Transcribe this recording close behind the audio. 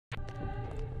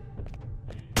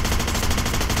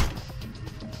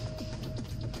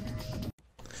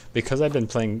because I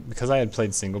had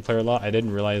played single player a lot, I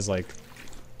didn't realize like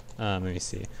let me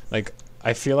see. Like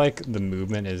I feel like the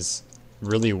movement is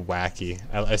really wacky,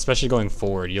 especially going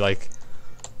forward. You like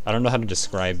I don't know how to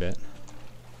describe it.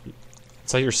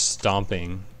 It's like you're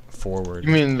stomping forward.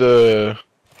 You mean the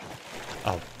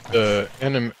oh you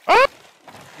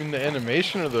mean the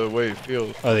animation or the way it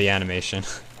feels? oh the animation.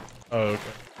 Oh, okay.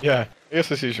 Yeah, I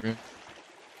guess I see what you mean.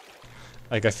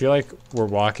 Like I feel like we're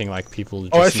walking like people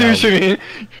just Oh, I see what you mean.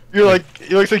 You're like,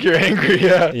 it looks like you're angry,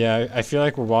 yeah. Yeah, I feel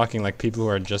like we're walking like people who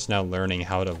are just now learning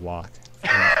how to walk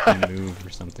and move or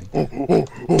something.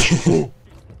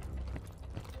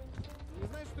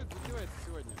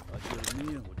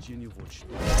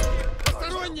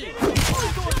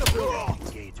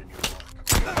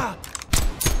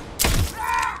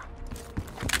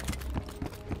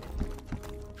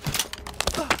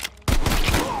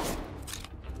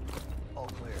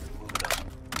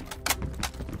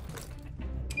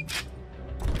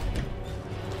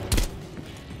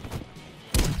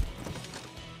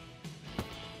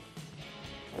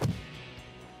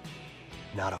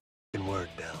 Not a f***ing word,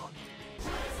 Bill.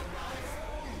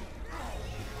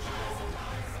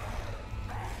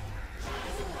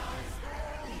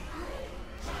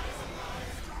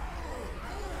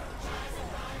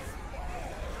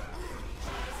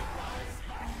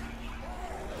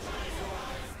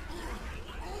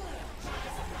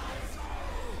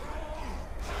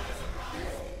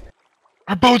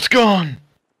 Our boat's gone!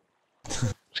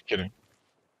 Just kidding.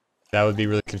 That would be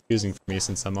really confusing for me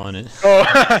since I'm on it. Oh,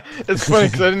 it's funny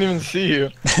because I didn't even see you.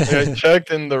 Like, I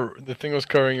checked and the thing was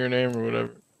covering your name or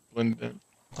whatever. Blended in.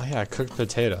 Oh yeah, cooked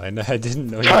potato. I didn't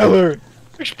know. Tyler,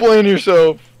 explain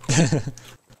yourself.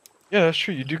 Yeah, that's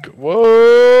true. You do.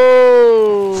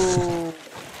 Whoa!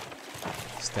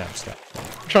 Stab, stab.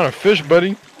 I'm trying to fish,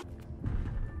 buddy.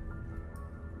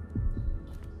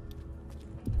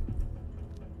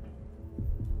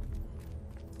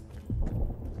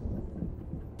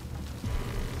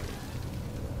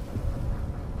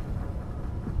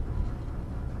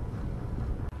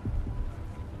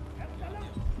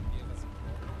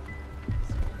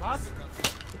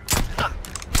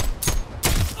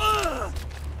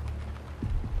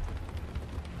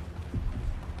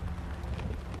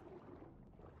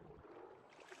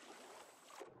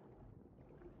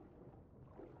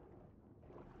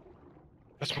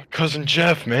 That's my cousin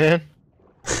Jeff, man.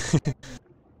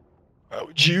 How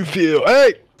would you feel?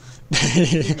 Hey!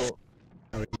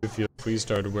 How would you feel if we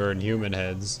started wearing human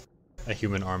heads? A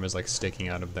human arm is like sticking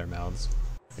out of their mouths.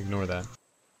 Ignore that.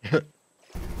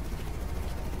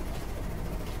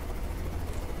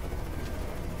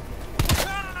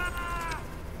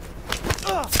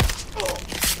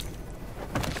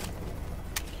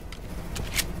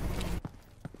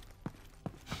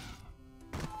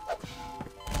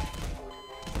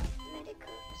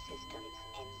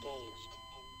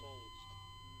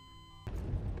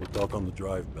 We'll talk on the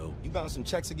drive, Bill. You bouncing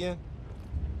checks again?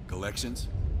 Collections?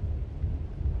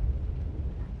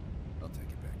 I'll take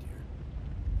it back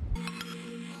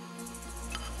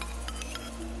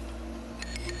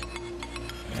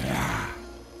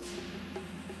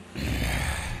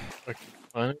I can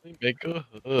finally make a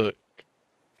hook.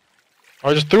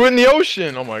 I just threw it in the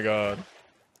ocean! Oh my god.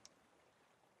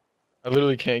 I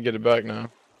literally can't get it back now.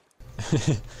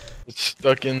 It's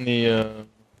stuck in the,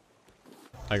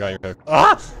 I got your hook.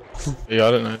 Ah! You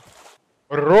got it now.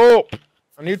 A rope!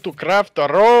 I need to craft a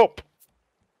rope!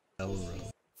 I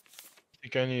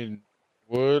think I need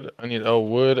wood. I need L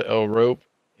wood, L rope,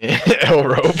 L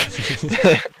rope.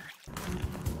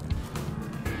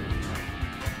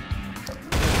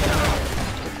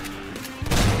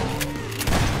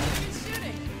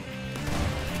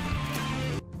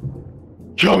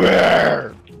 Come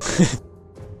here!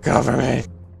 Cover me!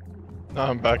 Now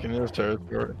I'm back in his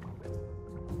territory.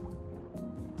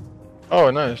 Oh,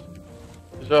 nice.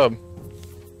 Good job.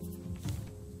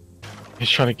 He's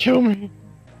trying to kill me.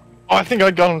 Oh, I think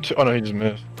I got him too. Oh no, he just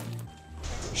missed.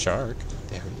 Shark?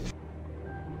 There we go.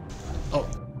 Oh.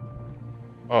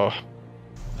 Oh.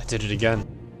 I did it again.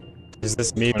 Is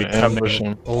this me I'm gonna ambush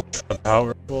becoming him. ultra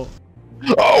powerful?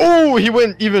 Oh, he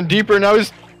went even deeper. Now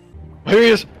he's. Here he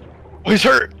is. Oh, he's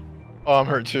hurt. Oh, I'm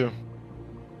hurt too.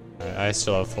 I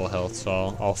still have full health,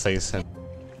 so I'll face him.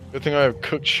 Good thing I have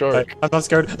cooked shark. I'm not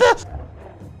scared.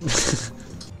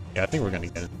 Yeah, I think we're gonna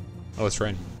get it. Oh, it's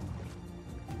raining.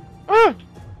 Ah!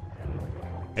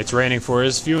 It's raining for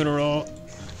his funeral.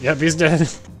 Yep, he's dead.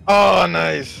 Oh,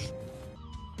 nice.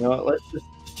 You know what, let's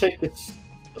just take this.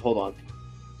 Hold on.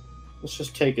 Let's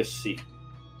just take a seat.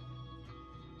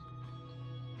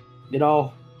 You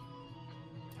know,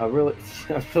 I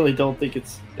really don't think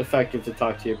it's effective to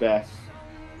talk to your back.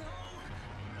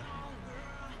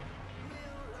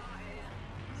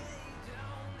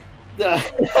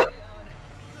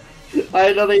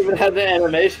 I don't even have the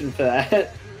animation for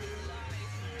that.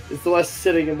 It's less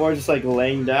sitting and more just like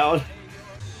laying down.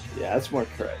 Yeah, that's more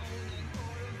correct.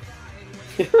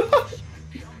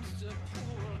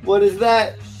 What is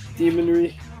that?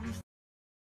 Demonry.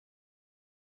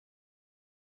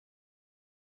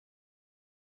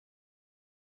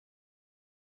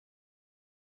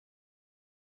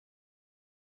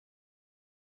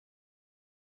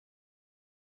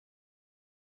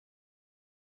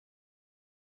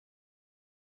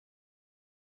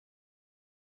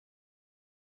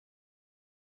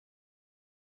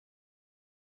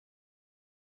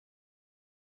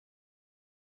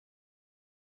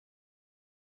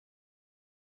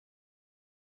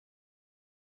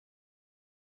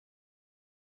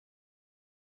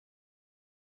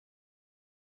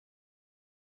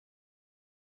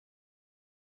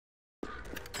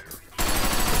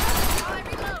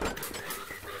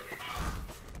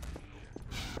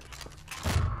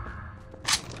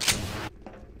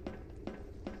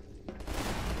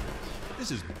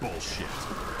 This is bullshit.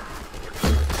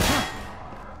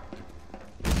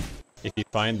 If you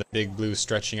find the big blue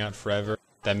stretching out forever,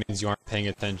 that means you aren't paying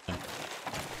attention.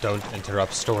 Don't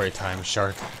interrupt story time,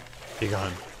 shark. Be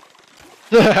gone.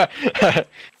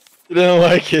 You didn't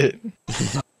like it.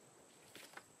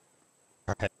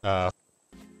 Alright,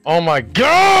 Oh my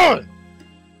god!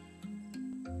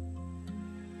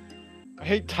 I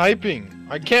hate typing.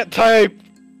 I can't type.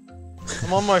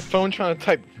 I'm on my phone trying to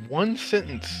type one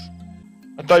sentence.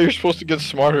 I thought you were supposed to get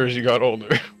smarter as you got older.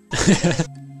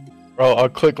 Bro, I'll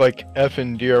click like F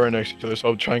and D are right next to each other, so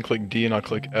I'll try and click D and I'll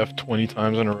click F 20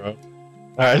 times in a row.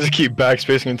 I just keep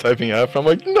backspacing and typing F. I'm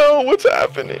like, no, what's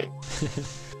happening?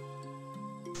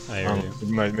 I hear you.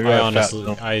 Maybe I have honestly,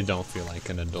 fat I don't feel like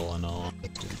an adult in all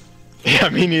honesty. Yeah,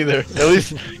 me neither. At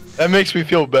least that makes me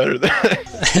feel better.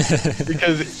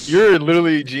 Because you're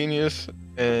literally a genius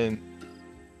and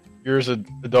you're as an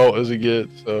adult as it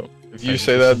gets. So if you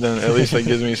say that, then at least that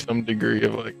gives me some degree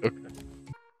of like, okay.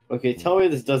 Okay, tell me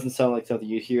this doesn't sound like something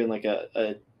you'd hear in like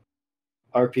a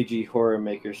RPG horror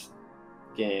maker's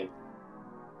game.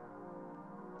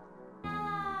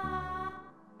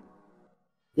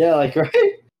 Yeah, like,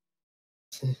 right?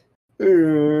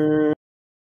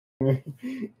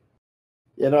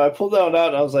 You know, I pulled that one out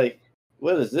and I was like,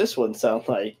 what does this one sound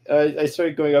like? I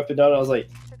started going up and down and I was like,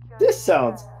 this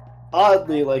sounds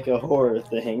oddly like a horror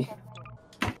thing.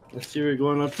 Let's see, we're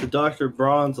going up to Dr.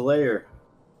 Braun's lair.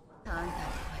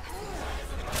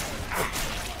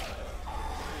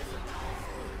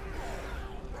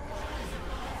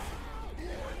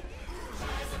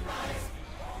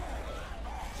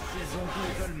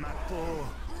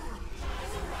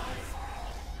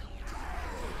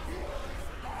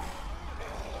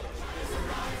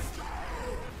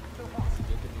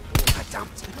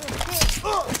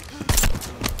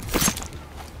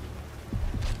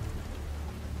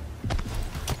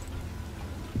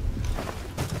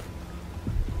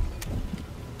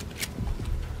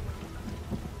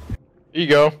 There you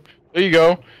go. There you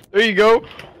go. There you go.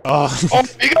 Oh, Oh,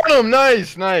 you got him!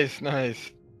 Nice, nice,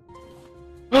 nice.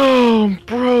 Oh,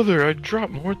 brother, I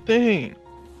dropped more thing.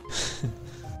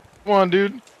 Come on,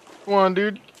 dude. Come on,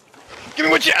 dude. Give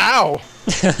me what you. Ow!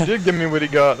 You did give me what he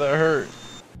got. That hurt.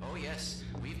 Oh yes,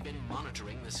 we've been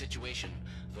monitoring the situation.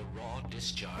 The raw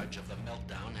discharge of the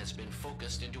meltdown has been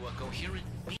focused into a coherent...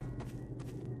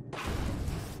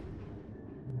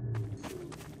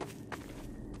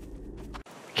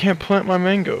 Can't plant my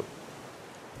mango.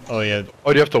 oh yeah,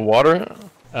 Oh, do you have to water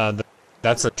it?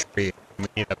 that's a tree. We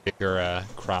need a bigger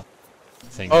crop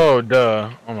thing. Oh,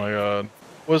 duh. Oh my god.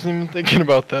 Wasn't even thinking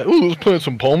about that. Ooh, let's plant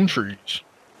some palm trees.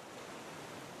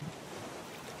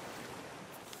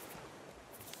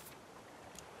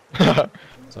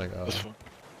 It's like, oh. That's fun.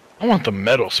 I want the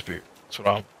metal spear. That's what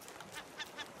I.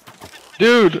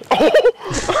 Dude!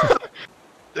 Oh!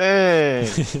 Dang!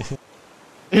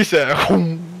 He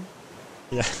said,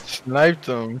 Yeah. sniped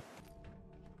him.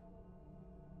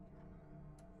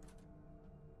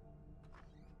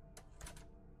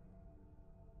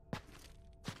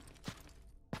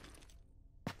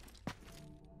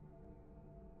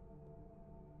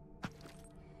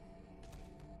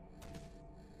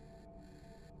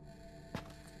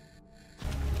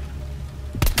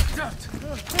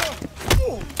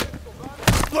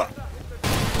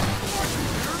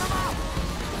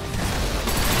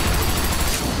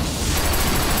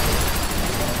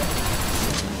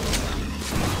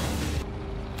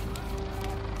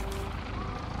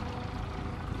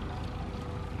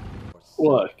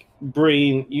 Look,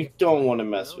 Breen, you don't want to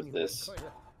mess with this.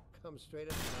 Come straight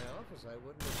up to my office, I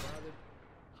wouldn't have bothered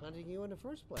hunting you in the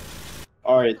first place.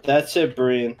 Alright, that's it,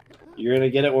 Breen. You're gonna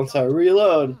get it once I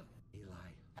reload.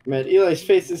 Man, Eli's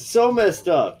face is so messed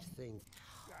up.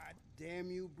 God damn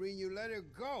you, Breen, you let her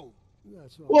go.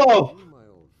 Whoa!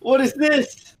 What is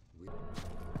this?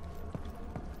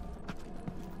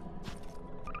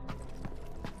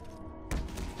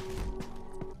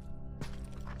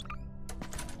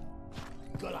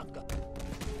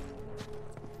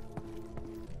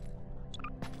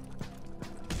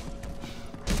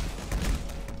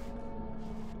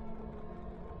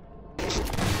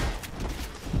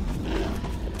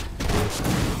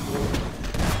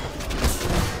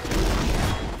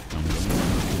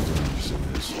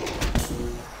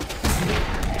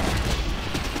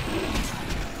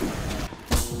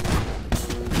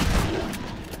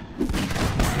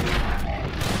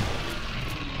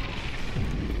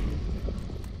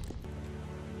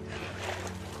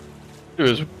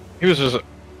 He was just,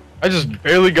 I just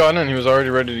barely got in, he was already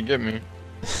ready to get me.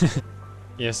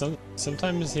 Yeah,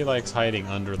 sometimes he likes hiding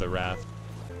under the raft.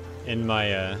 In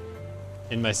my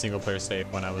single player state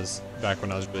when I was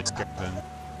really scared of him,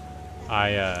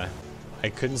 I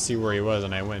couldn't see where he was,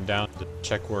 and I went down to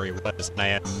check where he was, and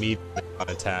I immediately got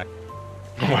attacked.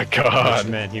 Oh my god.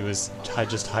 Which meant he was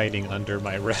just hiding under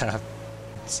my raft.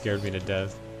 It scared me to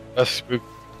death. That's spooky.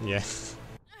 Yeah.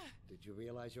 Did you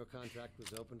realize your contract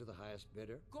was open to the highest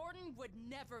bidder? Gordon would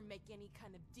never make any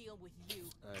kind of deal with you.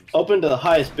 Open to the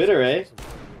highest bidder, eh?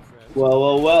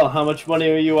 Well, how much money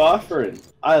are you offering?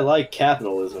 I like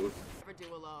capitalism.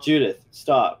 Judith,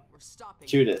 stop.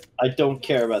 Judith, I don't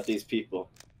care about these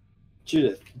people.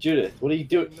 Judith, what are you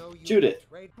doing? Judith.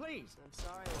 Please. I'm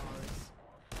sorry, Wallace.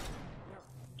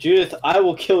 Judith, I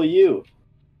will kill you.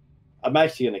 I'm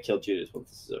actually gonna kill Judith once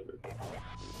this is over.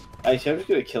 Actually, I'm just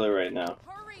gonna kill her right now.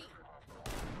 Hurry!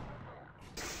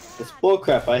 It's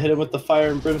bullcrap. I hit him with the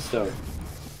fire and brimstone.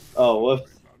 Oh,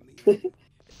 whoops.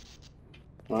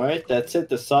 Alright, that's it.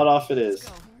 The sawed off it is.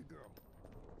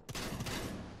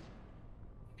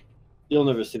 You'll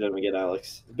never see them again,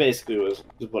 Alex. Basically, was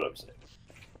what I'm saying.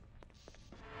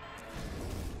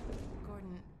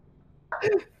 Gordon,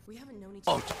 we haven't known each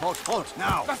other. Halt,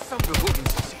 now!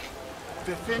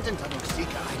 Wir finden da noch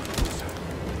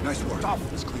Sicherheit. Nice work.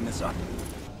 Let's clean this up.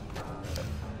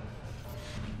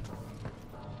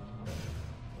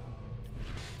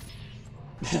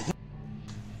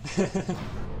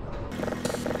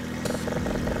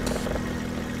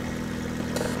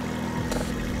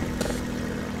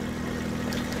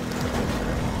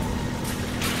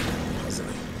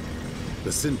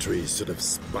 The sentries should have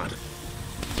spotted.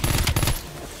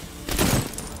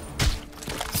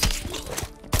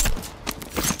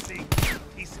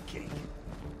 Piece of cake.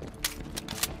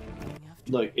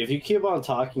 Look, if you keep on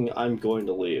talking, I'm going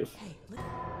to leave.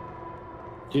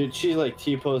 Dude, she's like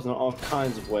T-posing in all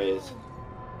kinds of ways.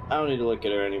 I don't need to look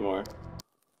at her anymore.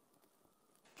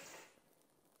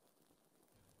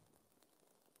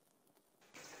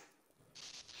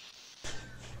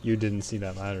 You didn't see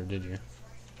that ladder, did you?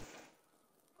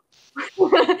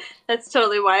 That's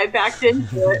totally why I backed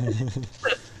into it.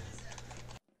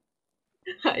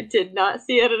 I did not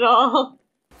see it at all.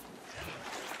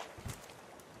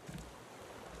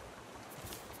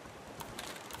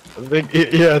 I think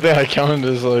I counted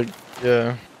as like,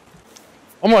 yeah.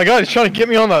 Oh my god, he's trying to get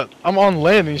me on that. I'm on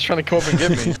land and he's trying to come up and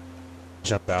get me.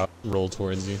 Jump out, roll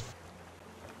towards you.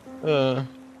 Can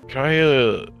I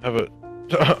have a...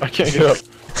 I can't get up.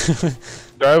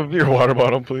 Do I have your water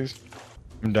bottle, please?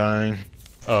 I'm dying.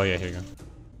 Oh yeah, here you go.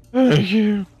 Thank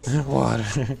you.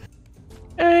 Water.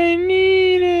 I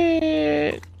need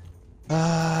it.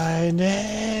 I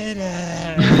need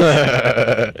it.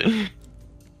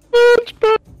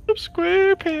 SpongeBob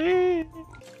SquarePants.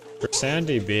 For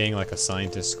Sandy being like a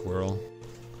scientist squirrel,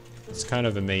 it's kind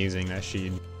of amazing that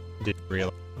she didn't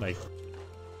realize, like...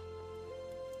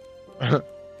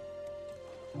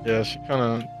 Yeah, she kind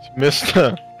of missed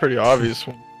a pretty obvious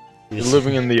one. You're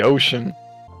living in the ocean.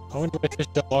 I wonder why fish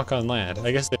don't walk on land.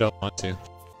 I guess they don't want to. You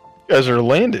guys are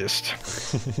landist.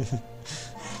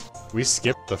 We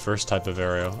skipped the first type of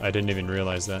arrow. I didn't even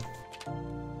realize that.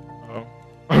 Oh.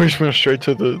 We just went straight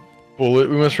to the bullet.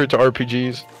 We went straight to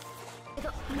RPGs.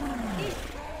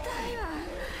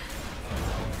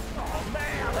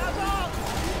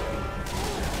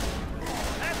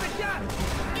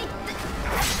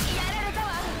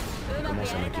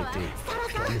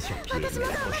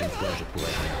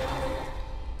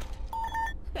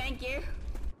 Thank you.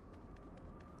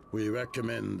 We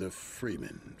recommend the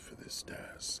Freeman for this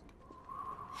task.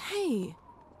 Hey,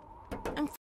 I'm